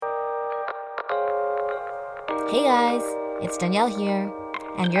Hey guys, it's Danielle here,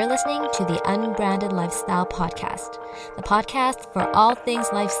 and you're listening to the Unbranded Lifestyle Podcast, the podcast for all things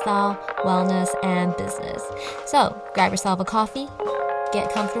lifestyle, wellness, and business. So grab yourself a coffee, get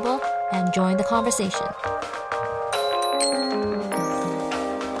comfortable, and join the conversation.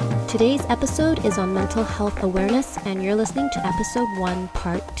 Today's episode is on mental health awareness, and you're listening to episode 1,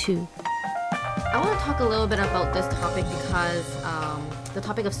 part 2. I want to talk a little bit about this topic because the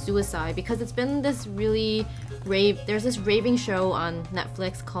topic of suicide, because it's been this really there's this raving show on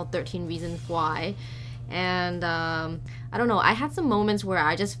Netflix called 13 Reasons Why, and I don't know, I had some moments where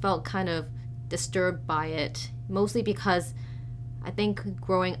I just felt kind of disturbed by it, mostly because I think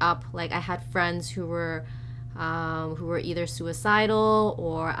growing up, like, I had friends who were either suicidal,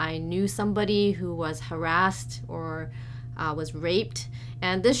 or I knew somebody who was harassed or was raped.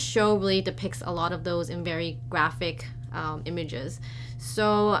 And this show really depicts a lot of those in very graphic images.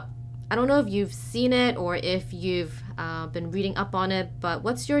 So I don't know if you've seen it or if you've been reading up on it, but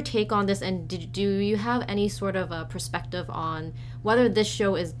what's your take on this? And do you have any sort of a perspective on whether this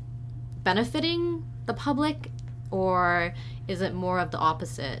show is benefiting the public, or is it more of the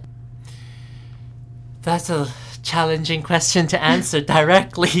opposite? That's a challenging question to answer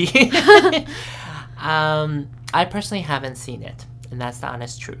directly. I personally haven't seen it, and that's the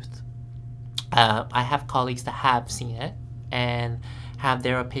honest truth. I have colleagues that have seen it and have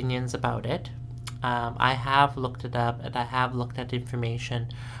their opinions about it. I have looked it up, and I have looked at information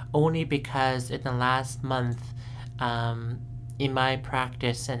only because in the last month, in my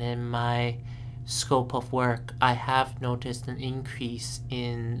practice and in my scope of work, I have noticed an increase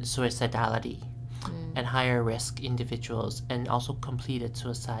in suicidality and higher risk individuals, and also completed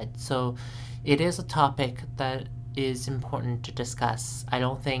suicide. So it is a topic that is important to discuss. I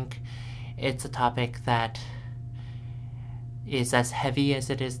don't think it's a topic that is as heavy as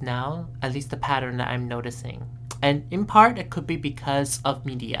it is now, at least the pattern that I'm noticing. And in part, it could be because of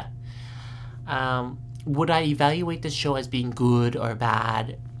media. Would I evaluate this show as being good or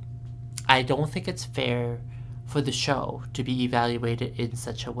bad? I don't think it's fair for the show to be evaluated in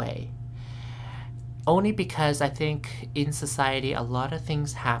such a way. Only because I think in society a lot of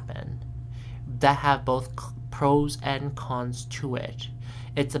things happen that have both pros and cons to it.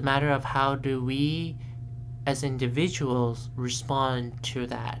 It's a matter of how do we as individuals respond to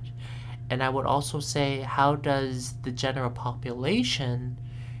that. And I would also say, how does the general population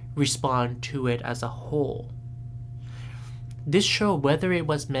respond to it as a whole? This show, whether it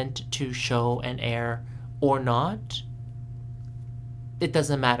was meant to show and air or not, it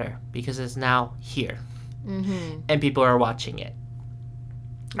doesn't matter because it's now here. And people are watching it.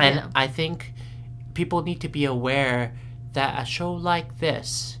 And Yeah. I think people need to be aware that a show like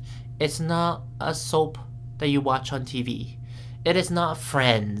this, it's not a soap that you watch on TV. It is not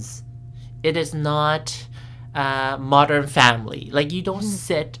Friends. It is not Modern Family. Like, you don't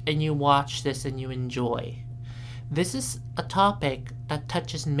sit and you watch this and you enjoy. This is a topic that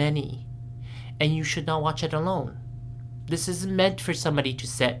touches many, and you should not watch it alone. This isn't meant for somebody to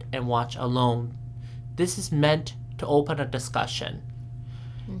sit and watch alone. This is meant to open a discussion.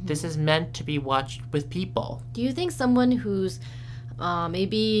 This is meant to be watched with people. Do you think someone who's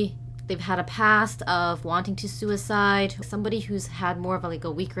maybe they've had a past of wanting to suicide, somebody who's had more of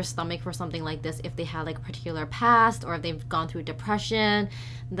a weaker stomach for something like this, if they had a particular past, or if they've gone through depression,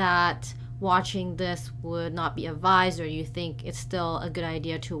 that watching this would not be advised, or you think it's still a good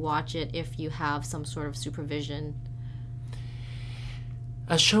idea to watch it if you have some sort of supervision?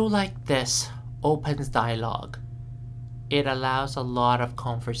 A show like this opens dialogue. It allows a lot of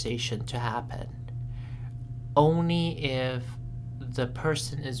conversation to happen. Only if the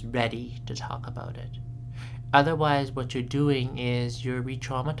person is ready to talk about it. Otherwise, what you're doing is you're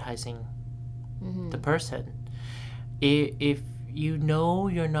re-traumatizing the person. If you know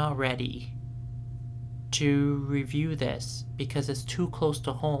you're not ready to review this because it's too close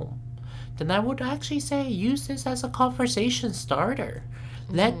to home, then I would actually say use this as a conversation starter.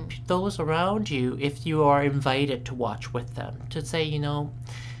 Let those around you, if you are invited to watch with them, to say,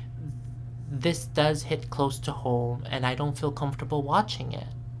 this does hit close to home and I don't feel comfortable watching it.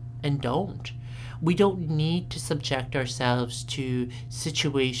 And don't. We don't need to subject ourselves to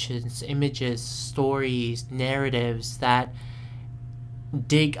situations, images, stories, narratives that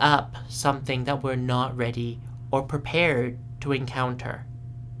dig up something that we're not ready or prepared to encounter.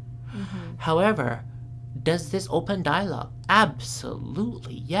 However, does this open dialogue?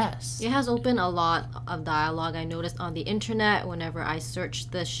 Absolutely, yes. It has opened a lot of dialogue. I noticed on the internet whenever I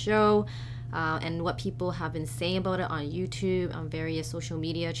searched this show, and what people have been saying about it on YouTube, on various social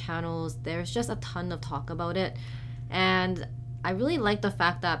media channels. There's just a ton of talk about it. And I really like the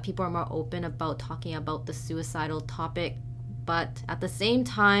fact that people are more open about talking about the suicidal topic. But at the same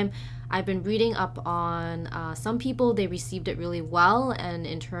time, I've been reading up on some people, they received it really well. And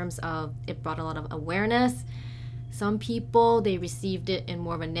in terms of it brought a lot of awareness. Some people, they received it in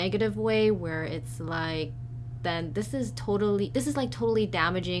more of a negative way where it's like, then this is like totally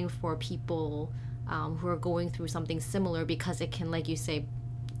damaging for people who are going through something similar, because it can, like you say,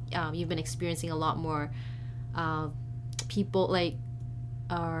 you've been experiencing a lot more people there's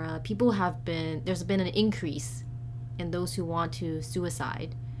been an increase in those who want to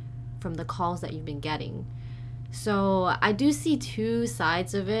suicide from the calls that you've been getting. So I do see two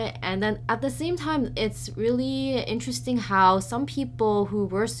sides of it. And then at the same time, it's really interesting how some people who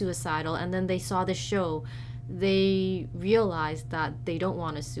were suicidal and then they saw the show, they realized that they don't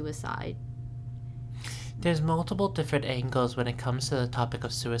want to suicide. There's multiple different angles when it comes to the topic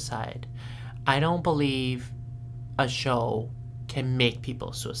of suicide. I don't believe a show can make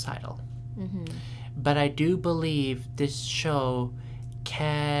people suicidal. Mm-hmm. But I do believe this show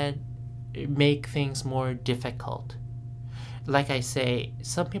can make things more difficult. Like I say,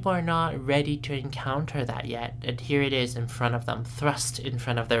 some people are not ready to encounter that yet, and here it is in front of them, thrust in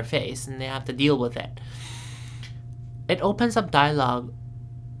front of their face, and they have to deal with it. It opens up dialogue,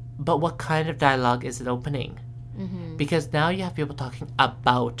 but what kind of dialogue is it opening? Mm-hmm. Because now you have people talking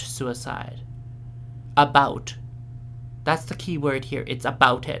about suicide. About. That's the key word here. It's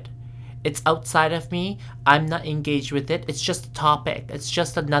about it. It's outside of me. I'm not engaged with it. It's just a topic. It's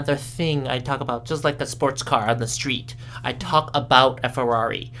just another thing I talk about. Just like a sports car on the street. I talk about a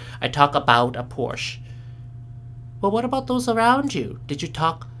Ferrari. I talk about a Porsche. Well, what about those around you? Did you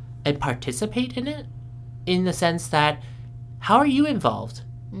talk and participate in it? In the sense that, how are you involved?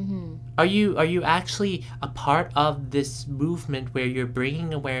 Mm-hmm. Are you actually a part of this movement where you're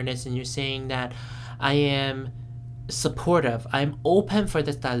bringing awareness and you're saying that I am supportive, I'm open for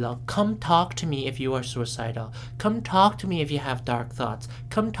this dialogue. Come talk to me if you are suicidal. Come talk to me if you have dark thoughts.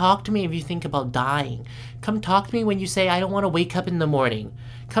 Come talk to me if you think about dying. Come talk to me when you say I don't want to wake up in the morning.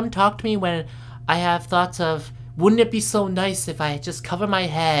 Come talk to me when I have thoughts of, wouldn't it be so nice if I just cover my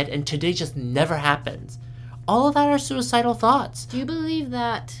head and today just never happens. All of that are suicidal thoughts. Do you believe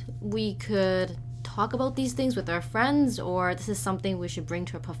that we could talk about these things with our friends, or this is something we should bring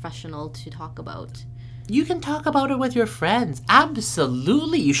to a professional to talk about? You can talk about it with your friends.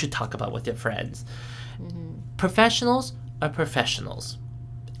 Absolutely, you should talk about it with your friends. Mm-hmm. Professionals are professionals.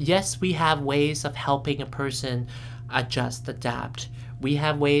 Yes, we have ways of helping a person adjust, adapt. We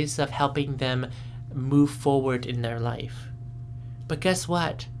have ways of helping them move forward in their life. But guess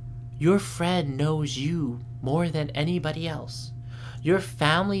what? Your friend knows you more than anybody else. Your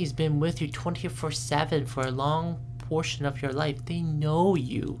family's been with you 24/7 for a long portion of your life. They know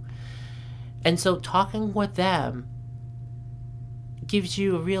you. And so talking with them gives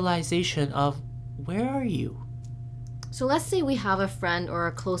you a realization of, where are you? So let's say we have a friend or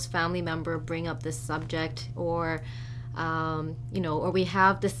a close family member bring up this subject, or or we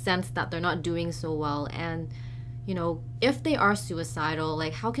have this sense that they're not doing so well, and if they are suicidal,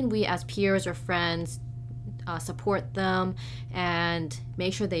 like, how can we as peers or friends support them and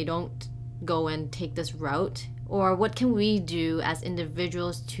make sure they don't go and take this route? Or what can we do as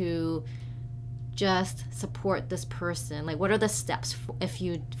individuals to just support this person? Like, what are the steps if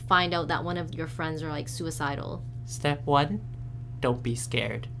you find out that one of your friends are like suicidal? Step 1, don't be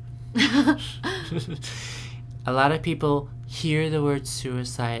scared. A lot of people hear the word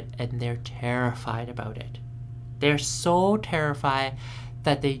suicide and they're terrified about it. They're so terrified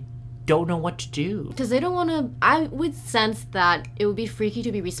that they don't know what to do. Because they don't want to. I would sense that it would be freaky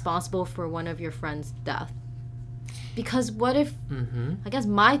to be responsible for one of your friend's death. Because what if, I guess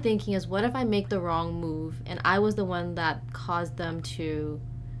my thinking is, what if I make the wrong move and I was the one that caused them to,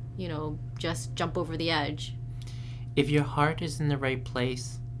 just jump over the edge? If your heart is in the right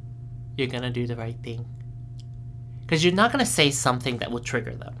place, you're going to do the right thing. Because you're not going to say something that will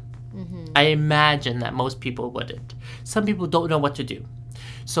trigger them. Mm-hmm. I imagine that most people wouldn't. Some people don't know what to do.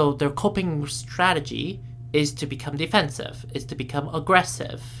 So their coping strategy is to become defensive, is to become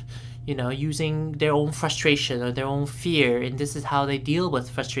aggressive, using their own frustration or their own fear, and this is how they deal with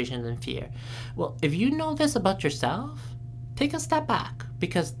frustration and fear. Well, if you know this about yourself, take a step back,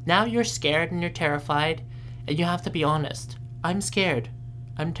 because now you're scared and you're terrified, and you have to be honest. I'm scared.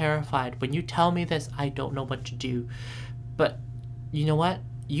 I'm terrified. When you tell me this, I don't know what to do. But you know what?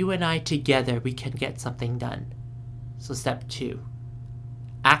 You and I together, we can get something done. So step 2,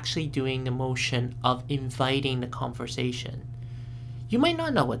 actually doing the motion of inviting the conversation. You might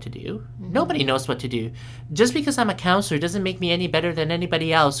not know what to do. Mm-hmm. Nobody knows what to do. Just because I'm a counselor doesn't make me any better than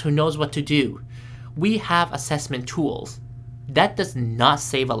anybody else who knows what to do. We have assessment tools. That does not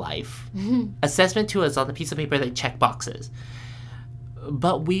save a life. Assessment tool is on the piece of paper that check boxes.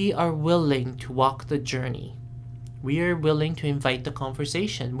 But we are willing to walk the journey. We are willing to invite the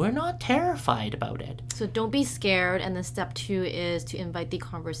conversation. We're not terrified about it. So don't be scared. And then step 2 is to invite the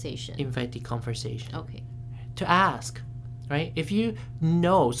conversation. Invite the conversation. Okay. To ask, right? If you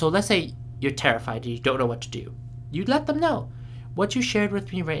know, so let's say you're terrified and you don't know what to do. You let them know. What you shared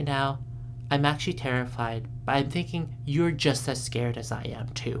with me right now, I'm actually terrified, but I'm thinking you're just as scared as I am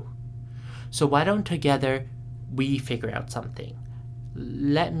too. So why don't together we figure out something?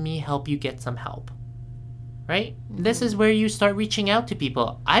 Let me help you get some help. Right? Mm-hmm. This is where you start reaching out to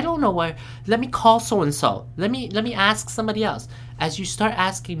people. I don't know where. Let me call so-and-so. Let me ask somebody else. As you start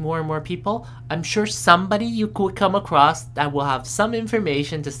asking more and more people, I'm sure somebody you could come across that will have some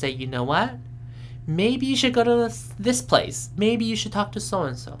information to say, you know what? Maybe you should go to this place. Maybe you should talk to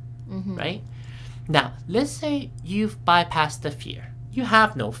so-and-so. Mm-hmm. Right? Now, let's say you've bypassed the fear. You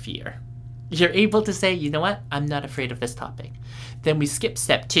have no fear. You're able to say, you know what? I'm not afraid of this topic. Then we skip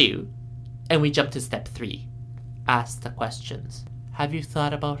step 2 and we jump to step 3. Ask the questions. Have you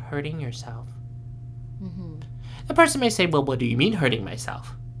thought about hurting yourself? Mm-hmm. The person may say, well, what do you mean hurting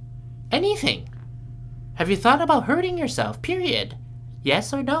myself? Anything. Have you thought about hurting yourself? Period.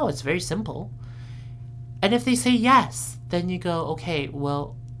 Yes or no? It's very simple. And if they say yes, then you go, okay,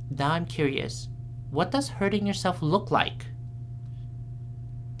 well, now I'm curious. What does hurting yourself look like?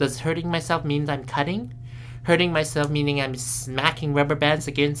 Does hurting myself mean I'm cutting? Hurting myself meaning I'm smacking rubber bands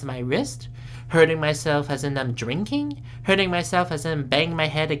against my wrist? Hurting myself as in I'm drinking? Hurting myself as in I'm banging my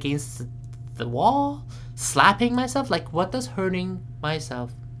head against the wall? Slapping myself? Like, what does hurting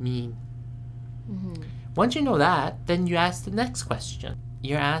myself mean? Mm-hmm. Once you know that, then you ask the next question.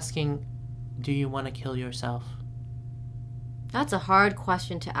 You're asking, do you want to kill yourself? That's a hard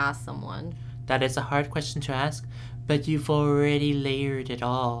question to ask someone. That is a hard question to ask, but you've already layered it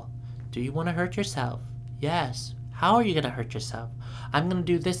all. Do you want to hurt yourself? Yes. How are you going to hurt yourself? I'm going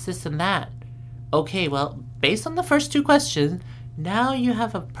to do this, this, and that. Okay, well, based on the first 2 questions, now you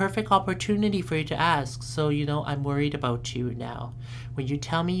have a perfect opportunity for you to ask. So, I'm worried about you now. When you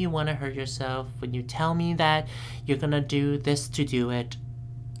tell me you want to hurt yourself, when you tell me that you're going to do this to do it,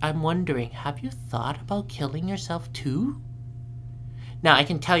 I'm wondering, have you thought about killing yourself too? Now, I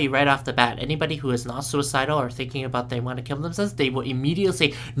can tell you right off the bat, anybody who is not suicidal or thinking about they want to kill themselves, they will immediately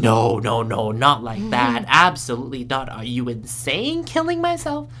say, no, not like that. Absolutely not. Are you insane, killing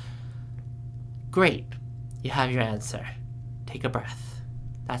myself? Great. You have your answer. Take a breath.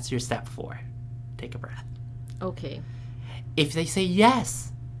 That's your step 4. Take a breath. Okay. If they say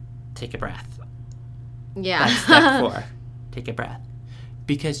yes, take a breath. Yeah. That's step 4. Take a breath.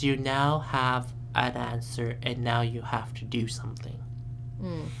 Because you now have an answer and now you have to do something.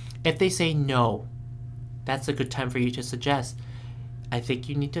 If they say no, that's a good time for you to suggest, I think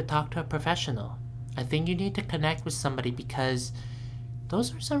you need to talk to a professional. I think you need to connect with somebody because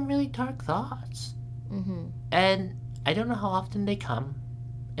those are some really dark thoughts. Mm-hmm. And I don't know how often they come.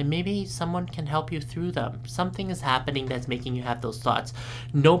 And maybe someone can help you through them. Something is happening that's making you have those thoughts.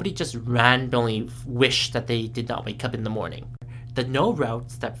 Nobody just randomly wish that they did not wake up in the morning. The no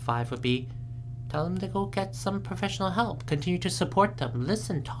route, step 5, would be tell them to go get some professional help. Continue to support them.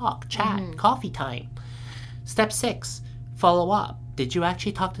 Listen, talk, chat, coffee time. Step 6, follow up. Did you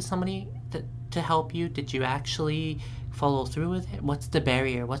actually talk to somebody to help you? Did you actually follow through with it? What's the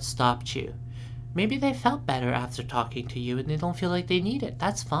barrier? What stopped you? Maybe they felt better after talking to you and they don't feel like they need it.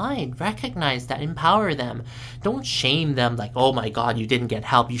 That's fine. Recognize that. Empower them. Don't shame them like, oh my God, you didn't get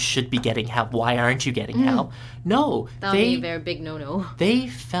help. You should be getting help. Why aren't you getting help? No. That would be a very big no-no. They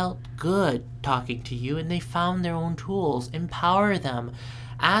felt good talking to you and they found their own tools. Empower them.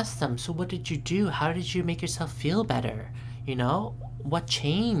 Ask them, so what did you do? How did you make yourself feel better? What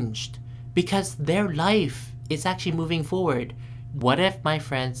changed? Because their life is actually moving forward. What if my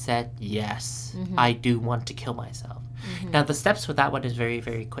friend said, yes, I do want to kill myself? Now, the steps for that one is very,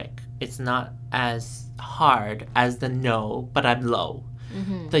 very quick. It's not as hard as the no, but I'm low.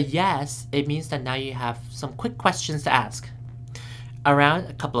 The yes, it means that now you have some quick questions to ask around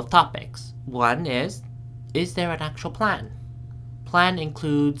a couple of topics. One is there an actual plan? Plan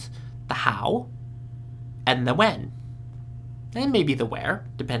includes the how and the when, and maybe the where,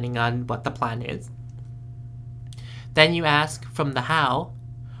 depending on what the plan is. Then you ask from the how,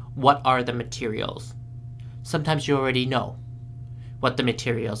 what are the materials? Sometimes you already know what the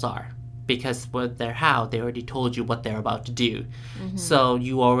materials are because with their how, they already told you what they're about to do. So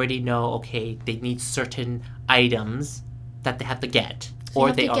you already know, okay, they need certain items that they have to get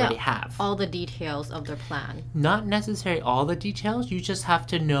or they already have. All the details of their plan. Not necessarily all the details. You just have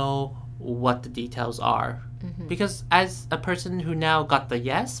to know what the details are. Because as a person who now got the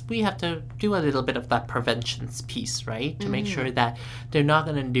yes, we have to do a little bit of that prevention piece, right? To make sure that they're not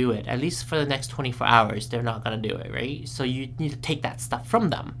going to do it. At least for the next 24 hours, they're not going to do it, right? So you need to take that stuff from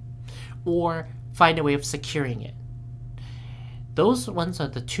them or find a way of securing it. Those ones are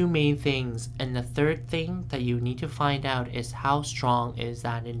the two main things. And the third thing that you need to find out is how strong is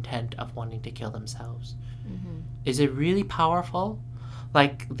that intent of wanting to kill themselves. Is it really powerful?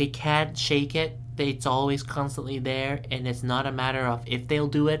 Like they can't shake it. It's always constantly there, and it's not a matter of if they'll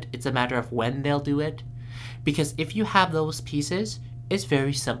do it, it's a matter of when they'll do it. Because if you have those pieces, it's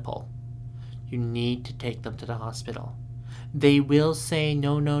very simple. You need to take them to the hospital. They will say,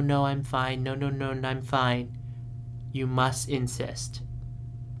 no, I'm fine. No, I'm fine. You must insist.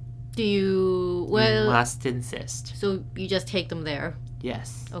 You must insist. So you just take them there?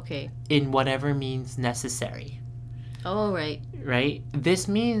 Yes. Okay. In whatever means necessary. Oh, right. Right? This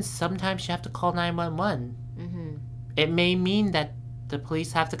means sometimes you have to call 911. It may mean that the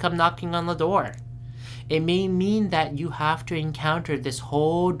police have to come knocking on the door. It may mean that you have to encounter this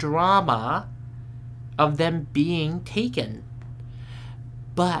whole drama of them being taken.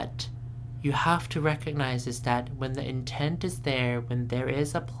 But you have to recognize is that when the intent is there, when there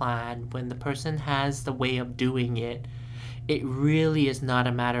is a plan, when the person has the way of doing it, it really is not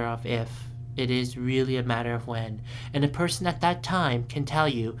a matter of if. It is really a matter of when. And a person at that time can tell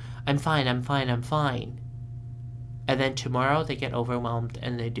you, I'm fine. And then tomorrow they get overwhelmed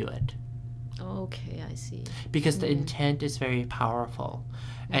and they do it. Okay, I see. Because the intent is very powerful.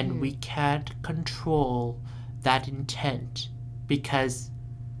 And we can't control that intent. Because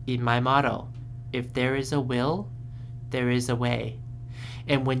in my motto, if there is a will, there is a way.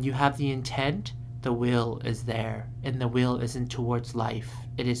 And when you have the intent, the will is there. And the will isn't towards life.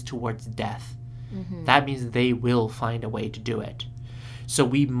 It is towards death. That means they will find a way to do it. So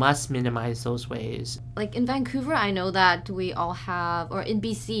we must minimize those ways. Like in Vancouver, I know that we all have, or in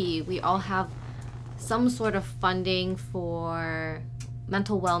BC, we all have some sort of funding for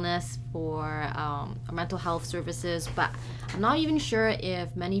mental wellness, for mental health services, but I'm not even sure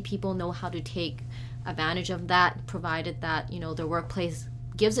if many people know how to take advantage of that, provided that, their workplace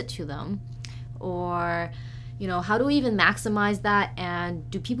gives it to them. Or, how do we even maximize that? And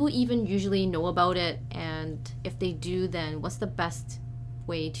do people even usually know about it? And if they do, then what's the best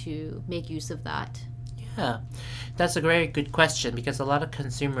way to make use of that? Yeah, that's a very good question because a lot of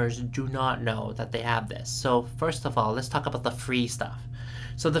consumers do not know that they have this. So first of all, let's talk about the free stuff.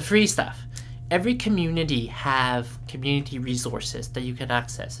 So the free stuff. Every community have community resources that you can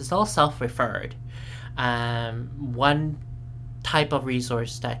access. It's all self-referred. One type of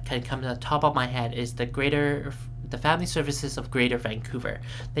resource that can come to the top of my head is the Family Services of Greater Vancouver.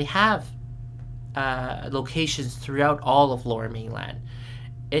 They have locations throughout all of Lower Mainland.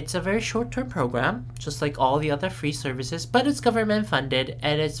 It's a very short-term program, just like all the other free services, but it's government funded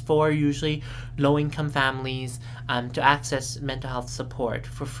and it's for usually low-income families to access mental health support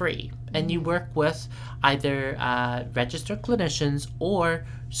for free. And you work with either registered clinicians or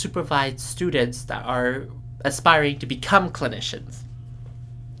supervised students that are aspiring to become clinicians.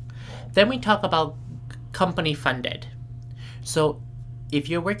 Then we talk about company funded. So if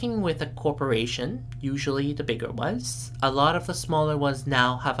you're working with a corporation, usually the bigger ones, a lot of the smaller ones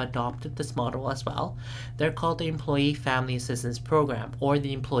now have adopted this model as well. They're called the Employee Family Assistance Program or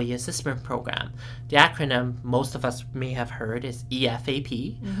the Employee Assistance Program. The acronym most of us may have heard is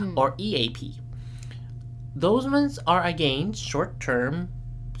EFAP or EAP. Those ones are again short-term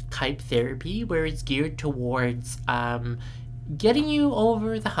type therapy where it's geared towards getting you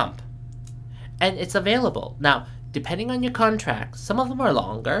over the hump. And it's available. Now, depending on your contract, some of them are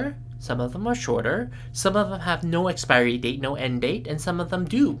longer, some of them are shorter, some of them have no expiry date, no end date, and some of them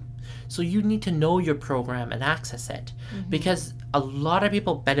do. So you need to know your program and access it because a lot of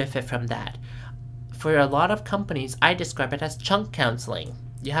people benefit from that. For a lot of companies, I describe it as chunk counseling.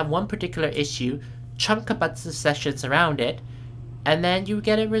 You have one particular issue, chunk a bunch of sessions around it, and then you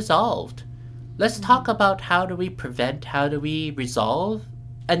get it resolved. Let's talk about how do we prevent, how do we resolve,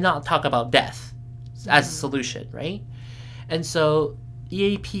 and not talk about death as a solution, right? And so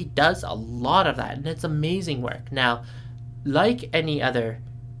EAP does a lot of that, and it's amazing work. Now, like any other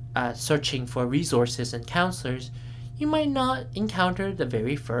searching for resources and counselors, you might not encounter the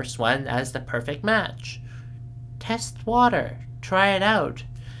very first one as the perfect match. Test water, try it out.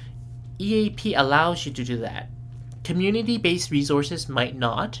 EAP allows you to do that. Community-based resources might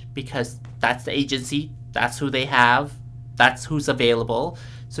not, because that's the agency, that's who they have, that's who's available,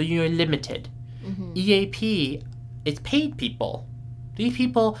 so you're limited. EAP, it's paid people. These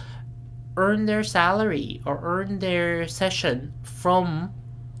people earn their salary or earn their session from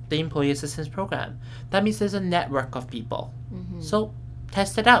the employee assistance program. That means there's a network of people. So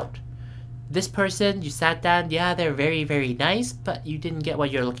test it out. This person, you sat down, yeah, they're very, very nice, but you didn't get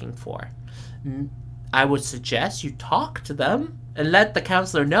what you're looking for. I would suggest you talk to them and let the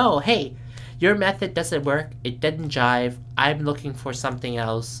counselor know, hey, your method doesn't work. It didn't jive. I'm looking for something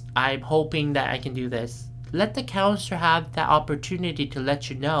else. I'm hoping that I can do this. Let the counselor have that opportunity to let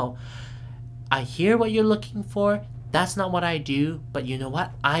you know, I hear what you're looking for. That's not what I do, but you know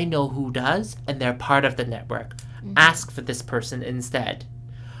what? I know who does, and they're part of the network. Ask for this person instead.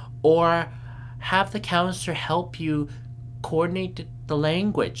 Or have the counselor help you coordinate the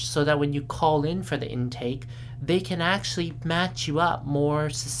language so that when you call in for the intake, they can actually match you up more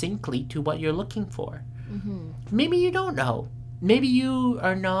succinctly to what you're looking for. Maybe you don't know. Maybe you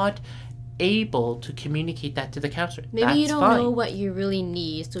are not able to communicate that to the counselor. Maybe That's you don't fine. know what you really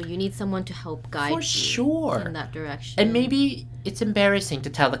need, so you need someone to help guide For you sure. in that direction. And maybe it's embarrassing to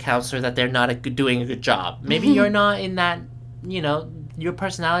tell the counselor that they're not doing a good job. Maybe you're not in that, your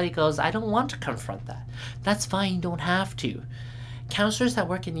personality goes, I don't want to confront that. That's fine. You don't have to. Counselors that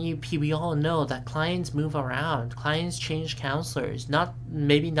work in EAP, we all know that clients move around. Clients change counselors.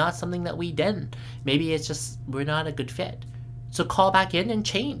 Maybe not something that we did. Maybe it's just we're not a good fit. So call back in and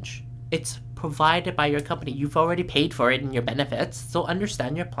change. It's provided by your company. You've already paid for it in your benefits, so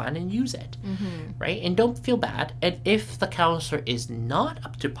understand your plan and use it, right? And don't feel bad. And if the counselor is not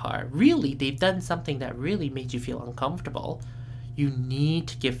up to par, really, they've done something that really made you feel uncomfortable, you need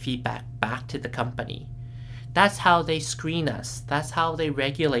to give feedback back to the company. That's how they screen us. That's how they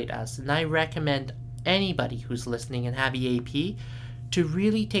regulate us. And I recommend anybody who's listening and have EAP to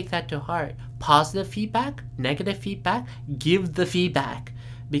really take that to heart. Positive feedback, negative feedback, give the feedback.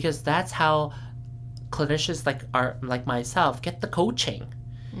 Because that's how clinicians like myself get the coaching.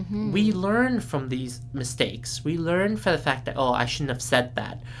 We learn from these mistakes. We learn from the fact that, I shouldn't have said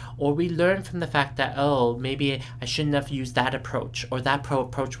that. Or we learn from the fact that, maybe I shouldn't have used that approach. Or that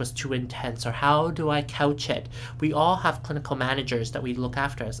approach was too intense. Or how do I couch it? We all have clinical managers that we look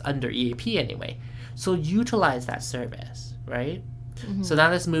after us under EAP anyway. So utilize that service, right? So now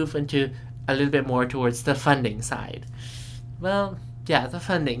let's move into a little bit more towards the funding side. Well, yeah, the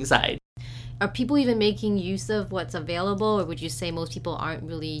funding side. Are people even making use of what's available, or would you say most people aren't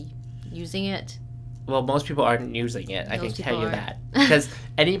really using it? Well, most people aren't using it, I can Most tell people you aren't. that. Because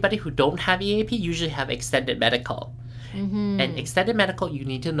anybody who don't have EAP usually have extended medical. And extended medical, you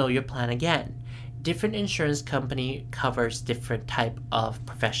need to know your plan again. Different insurance company covers different type of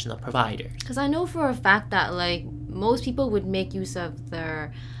professional providers. Because I know for a fact that most people would make use of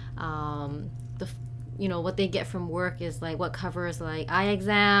their what they get from work is what covers eye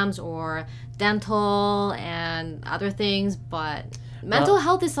exams or dental and other things, but mental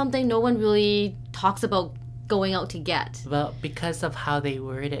health is something no one really talks about going out to get. Well, because of how they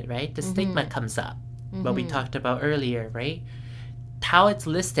word it, right? The stigma comes up. What we talked about earlier, right? How it's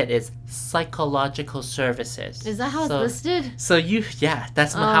listed is psychological services. Is that how it's listed? So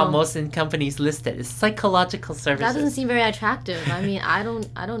that's how most companies list it. It's psychological services. That doesn't seem very attractive. I mean, I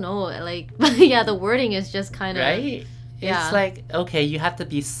don't know. The wording is just kind of right. Yeah. It's okay, you have to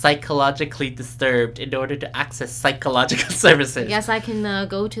be psychologically disturbed in order to access psychological services. Yes, I can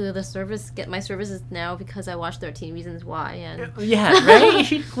go to the service, get my services now because I watched 13 Reasons Why. And yeah,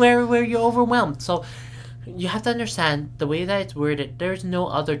 right? where you're overwhelmed. So you have to understand the way that it's worded, there's no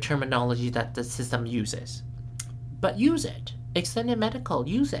other terminology that the system uses. But use it. Extended medical,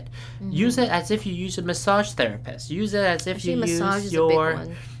 use it. Use it as if you use a massage therapist. Use it as if Actually, you massage use is a big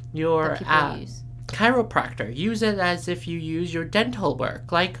one your that people use. chiropractor. Use it as if you use your dental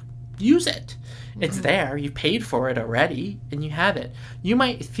work. Use it. It's there. You paid for it already, and you have it. You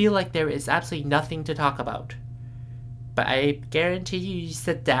might feel like there is absolutely nothing to talk about. But I guarantee you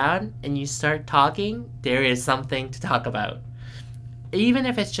sit down and you start talking, there is something to talk about. Even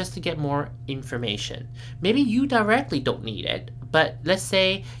if it's just to get more information. Maybe you directly don't need it, but let's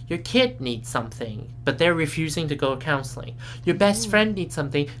say your kid needs something, but they're refusing to go to counseling. Your best friend needs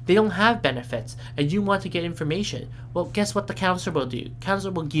something, they don't have benefits, and you want to get information. Well, guess what the counselor will do?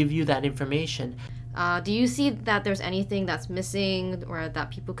 Counselor will give you that information. Do you see that there's anything that's missing or that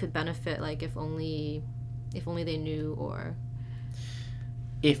people could benefit, if only they knew, or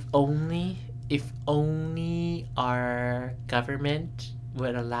If only our government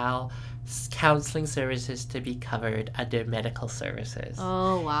would allow counseling services to be covered under medical services.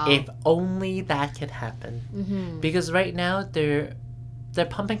 Oh, wow. If only that could happen. Because right now they're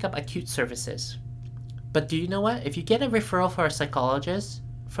pumping up acute services. But do you know what? If you get a referral for a psychologist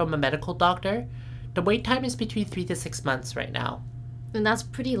from a medical doctor, the wait time is between 3 to 6 months right now. And that's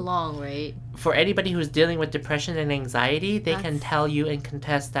pretty long, right? For anybody who's dealing with depression and anxiety, they can tell you and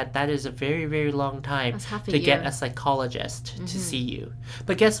contest that that is a very, very long time to get a psychologist to see you.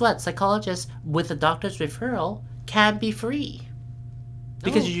 But guess what? Psychologists with a doctor's referral can be free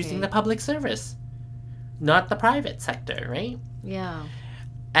because you're using the public service, not the private sector, right? Yeah.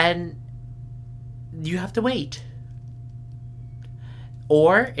 And you have to wait.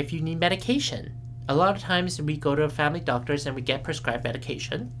 Or if you need medication. A lot of times we go to family doctors and we get prescribed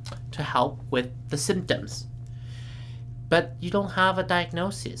medication to help with the symptoms. But you don't have a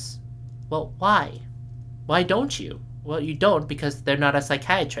diagnosis. Well, why? Why don't you? Well, you don't because they're not a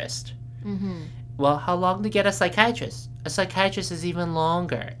psychiatrist. Well, how long to get a psychiatrist? A psychiatrist is even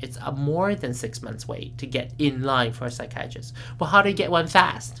longer. It's a more than 6 months wait to get in line for a psychiatrist. Well, how do you get one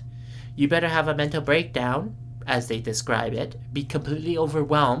fast? You better have a mental breakdown, as they describe it, be completely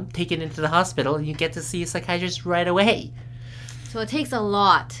overwhelmed, taken into the hospital, and you get to see a psychiatrist right away. So it takes a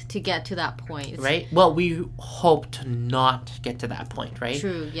lot to get to that point. Right? Well, we hope to not get to that point, right?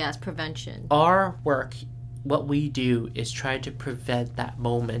 True, yes, prevention. Our work, what we do is try to prevent that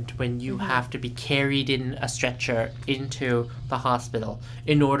moment when you have to be carried in a stretcher into the hospital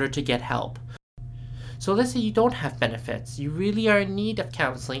in order to get help. So let's say you don't have benefits, you really are in need of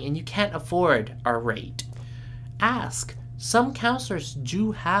counseling, and you can't afford our rate. Ask. Some counselors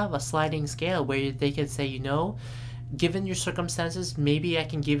do have a sliding scale where they can say, given your circumstances, maybe I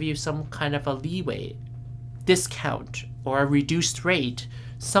can give you some kind of a leeway, discount, or a reduced rate,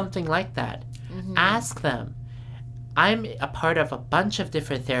 something like that. Ask them. I'm a part of a bunch of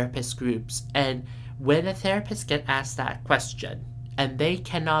different therapist groups, and when a therapist gets asked that question, and they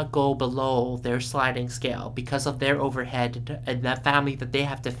cannot go below their sliding scale because of their overhead and that family that they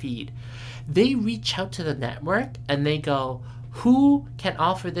have to feed, they reach out to the network and they go, who can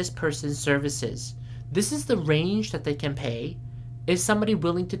offer this person services? This is the range that they can pay. Is somebody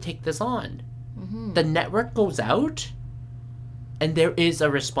willing to take this on? The network goes out and there is a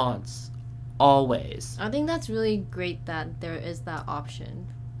response. Always. I think that's really great that there is that option.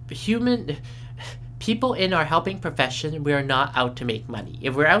 People in our helping profession, we are not out to make money.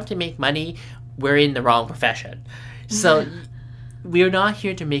 If we're out to make money, we're in the wrong profession. So we're not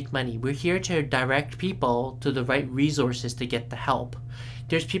here to make money. We're here to direct people to the right resources to get the help.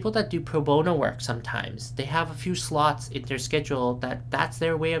 There's people that do pro bono work sometimes. They have a few slots in their schedule that's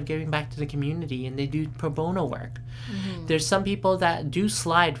their way of giving back to the community, and they do pro bono work. There's some people that do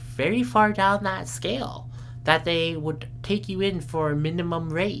slide very far down that scale, that they would take you in for a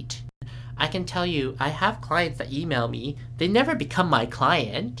minimum rate. I can tell you, I have clients that email me. They never become my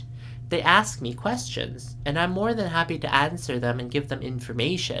client. They ask me questions, and I'm more than happy to answer them and give them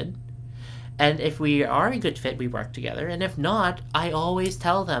information. And if we are a good fit, we work together. And if not, I always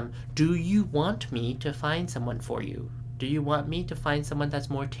tell them, do you want me to find someone for you? Do you want me to find someone that's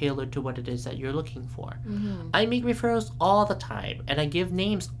more tailored to what it is that you're looking for? I make referrals all the time, and I give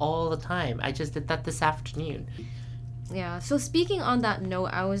names all the time. I just did that this afternoon. Yeah, so speaking on that note,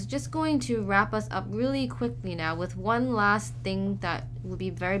 I was just going to wrap us up really quickly now with one last thing that would be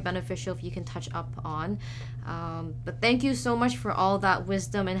very beneficial if you can touch up on. But thank you so much for all that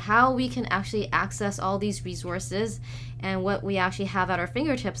wisdom and how we can actually access all these resources and what we actually have at our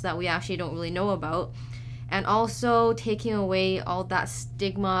fingertips that we actually don't really know about. And also taking away all that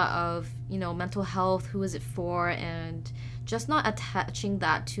stigma of, mental health, who is it for, and just not attaching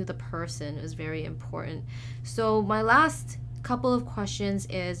that to the person is very important. So my last couple of questions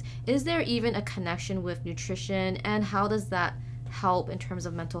is there even a connection with nutrition, and how does that help in terms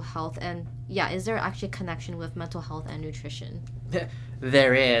of mental health? And is there actually a connection with mental health and nutrition?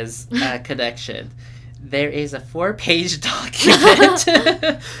 There is a connection. There is a 4-page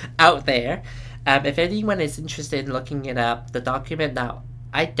document out there. If anyone is interested in looking it up, the document now,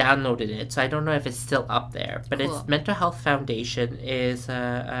 I downloaded it, so I don't know if it's still up there. But Cool. It's Mental Health Foundation is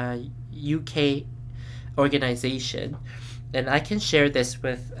a UK organization. And I can share this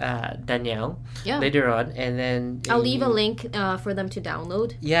with Danielle later on. And then I'll leave a link for them to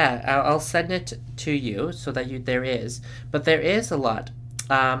download. Yeah, I'll send it to you so that there is. But there is a lot.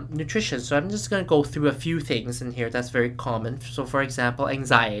 Nutrition. So I'm just going to go through a few things in here that's very common. So for example,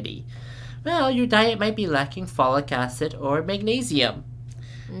 anxiety. Well, your diet might be lacking folic acid or magnesium.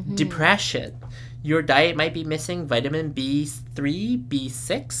 Depression. Your diet might be missing vitamin B3,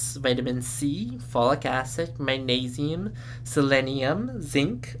 B6, vitamin C, folic acid, magnesium, selenium,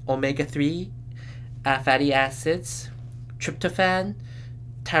 zinc, omega-3, fatty acids, tryptophan,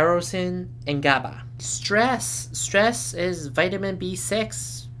 tyrosine, and GABA. Stress. Stress is vitamin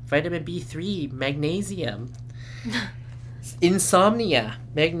B6, vitamin B3, magnesium. Insomnia,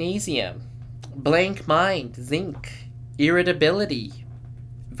 magnesium. Blank mind, zinc. irritability,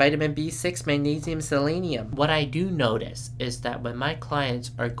 vitamin B6, magnesium, selenium. What I do notice is that when my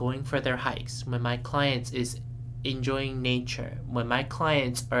clients are going for their hikes, when my clients is enjoying nature, when my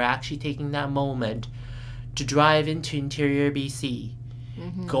clients are actually taking that moment to drive into interior BC,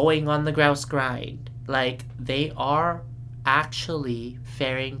 going on the grouse grind, like they are actually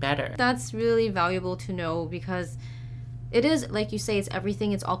faring better. That's really valuable to know because it is, like you say, it's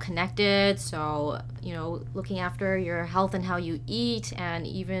everything, it's all connected. So, looking after your health and how you eat and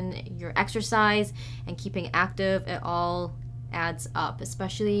even your exercise and keeping active, it all adds up,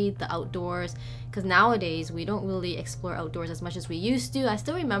 especially the outdoors. Because nowadays, we don't really explore outdoors as much as we used to. I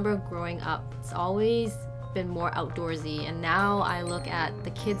still remember growing up, it's always been more outdoorsy. And now I look at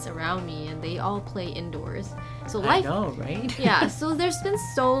the kids around me and they all play indoors. So life, I know, right? Yeah, so there's been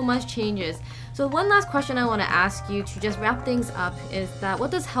so much changes. So one last question I want to ask you to just wrap things up is that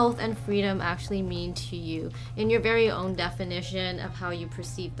what does health and freedom actually mean to you in your very own definition of how you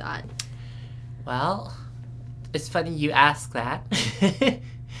perceive that? Well, it's funny you ask that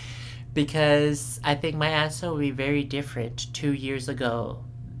because I think my answer will be very different 2 years ago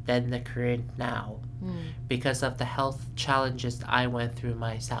than the current now because of the health challenges I went through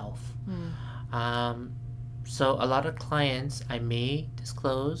myself. So a lot of clients I may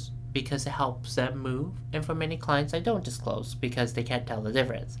disclose because it helps them move, and for many clients I don't disclose because they can't tell the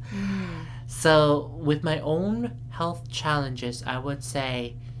difference. So with my own health challenges, I would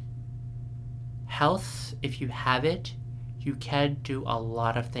say health, if you have it, you can do a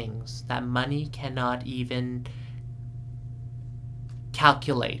lot of things that money cannot even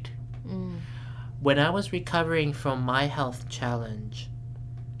calculate. When I was recovering from my health challenge,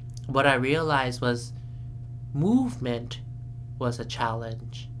 what I realized was movement was a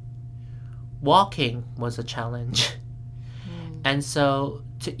challenge. Walking was a challenge. And so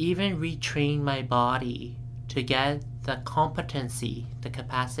to even retrain my body to get the competency, the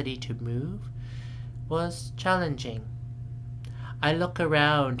capacity to move was challenging. I look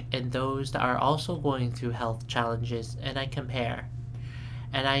around and those that are also going through health challenges and I compare.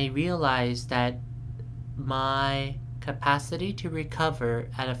 And I realize that my capacity to recover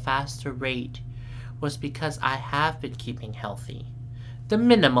at a faster rate was because I have been keeping healthy. The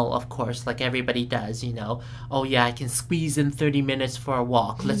minimal, of course, like everybody does, Oh yeah, I can squeeze in 30 minutes for a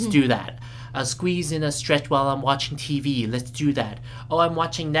walk. Let's do that. I'll squeeze in a stretch while I'm watching TV. Let's do that. Oh, I'm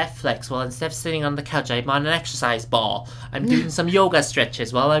watching Netflix. Well, instead of sitting on the couch, I'm on an exercise ball. I'm doing some yoga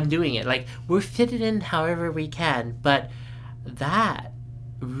stretches while I'm doing it. Like, we're fitted in however we can. But that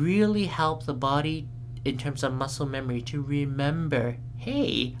really helped the body in terms of muscle memory to remember,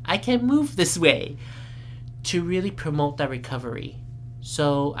 hey, I can move this way, to really promote that recovery.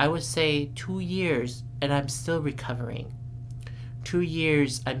 So I would say 2 years and I'm still recovering. 2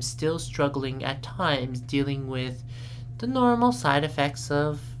 years, I'm still struggling at times dealing with the normal side effects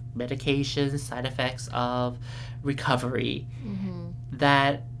of medications, side effects of recovery,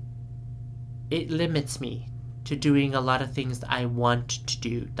 that it limits me to doing a lot of things that I want to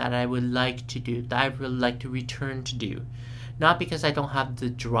do, that I would like to do, that I would like to return to do. Not because I don't have the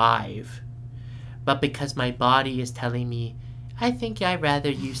drive, but because my body is telling me, I think I'd rather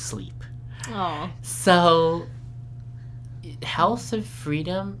you sleep. So health and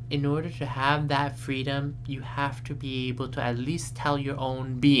freedom, in order to have that freedom, you have to be able to at least tell your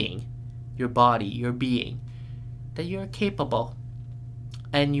own being, your body, your being, that you're capable.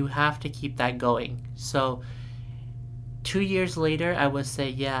 And you have to keep that going. So 2 years later, I would say,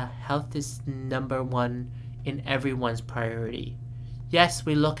 yeah, health is number one in everyone's priority. Yes,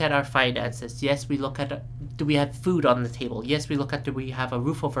 we look at our finances. Yes, we look at, do we have food on the table? Yes, we look at, do we have a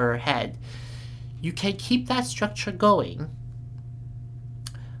roof over our head? You can keep that structure going,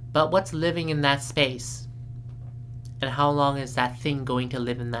 but what's living in that space? And how long is that thing going to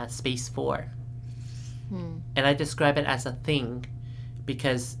live in that space for? And I describe it as a thing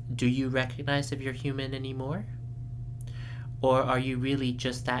because do you recognize if you're human anymore? Or are you really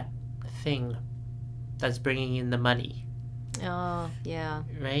just that thing that's bringing in the money? Oh, yeah.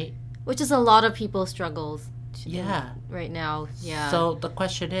 Right? Which is a lot of people's struggles. Yeah. Right now, yeah. So the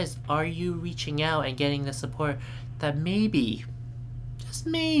question is, are you reaching out and getting the support that maybe, just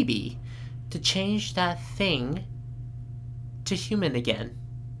maybe, to change that thing to human again?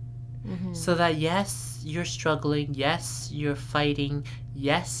 So that yes, you're struggling, yes, you're fighting,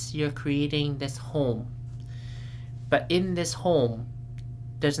 yes, you're creating this home. But in this home,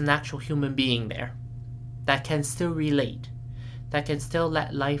 there's an actual human being there that can still relate, that can still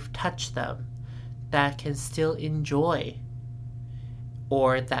let life touch them, that can still enjoy.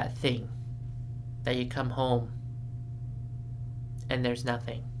 Or that thing that you come home and there's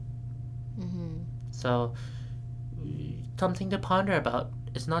nothing. So something to ponder about.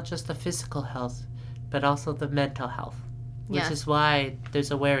 It's not just the physical health, but also the mental health, which is why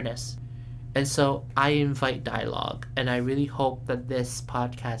there's awareness. And so I invite dialogue, and I really hope that this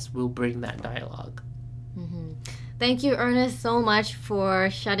podcast will bring that dialogue. Mm-hmm. Thank you, Ernest, so much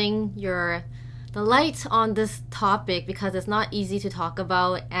for shedding the light on this topic, because it's not easy to talk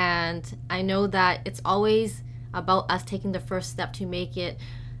about, and I know that it's always about us taking the first step to make it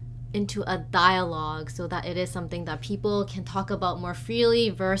into a dialogue so that it is something that people can talk about more freely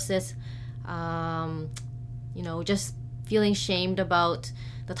versus just feeling shamed about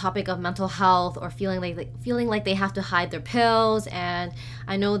the topic of mental health, or feeling like they have to hide their pills. And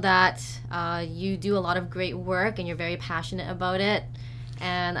I know that you do a lot of great work and you're very passionate about it,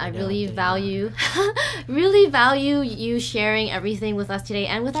 and I really value you sharing everything with us today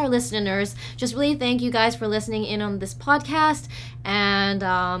and with our listeners. Just really thank you guys for listening in on this podcast. And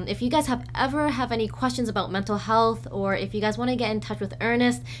if you guys have any questions about mental health, or if you guys want to get in touch with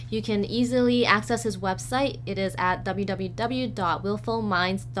Ernest, you can easily access his website. It is at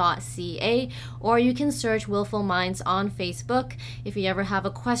www.willfulminds.ca, or you can search Willful Minds on Facebook. If you ever have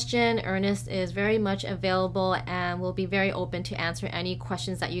a question, Ernest is very much available and will be very open to answer any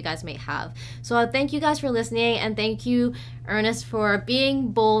questions that you guys may have. So thank you guys for listening, and thank you, Ernest, for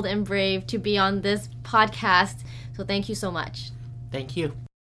being bold and brave to be on this podcast. So thank you so much. Thank you.